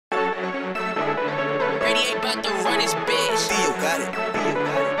ain't about to run his bitch. Theo got it.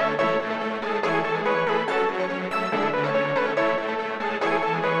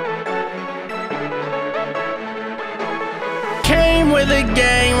 Came with a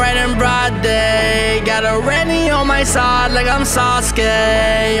gang right in broad day. Got a RENE on my side like I'm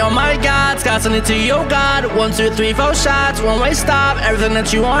Sasuke. Oh my God, Scott's on it to your God. 1, 2, 3, 4 shots, one-way stop. Everything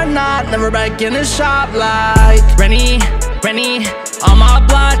that you are not, never back in the shop like RENE on my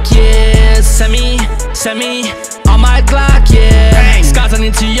block, yeah. Send me on my Glock, yeah. Scott's on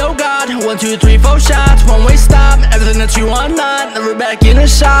it to your God. 1, 2, 3, 4 shots, one-way stop. Everything that you are not, never back in the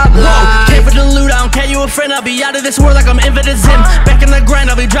shop like. Came for the loot, I don't care you a friend. I'll be out of this world like I'm infinite Zim. Back in the grind,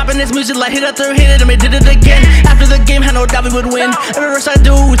 I'll be dropping this music like hit after hit it, and we did it again. After the game, had no doubt we would win. Every verse I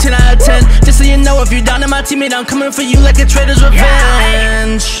do, 10 out of 10. Just so you know, if you're down to my teammate, I'm coming for you like a traitor's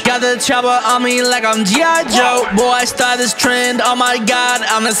revenge. Got the chopper on me like I'm G.I. Joe. Boy, I started this trend, oh my God,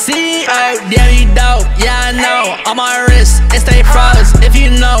 I'm the CEO. Damn, you dope, yeah I know. On my wrist, it stay froze. If you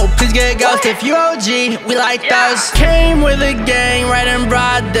know, please get ghost. If you OG, we like those. Came with a gang right in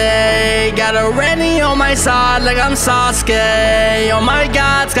broad day. Got a RENE on my side like I'm Sasuke. Oh my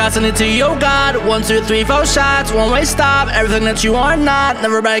God, Scott's on it to your God. 1, 2, 3, 4 shots, one-way stop. Everything that you are not,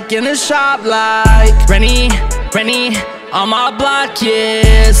 never back in the shop like RENE on my block,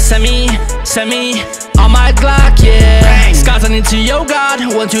 yeah. Send me on my Glock, yeah. Scott's on it to your God.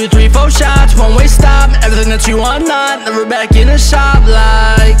 1, 2, 3, 4 shots, one-way stop. Everything that you are not, never back in the shop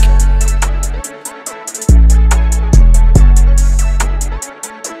like.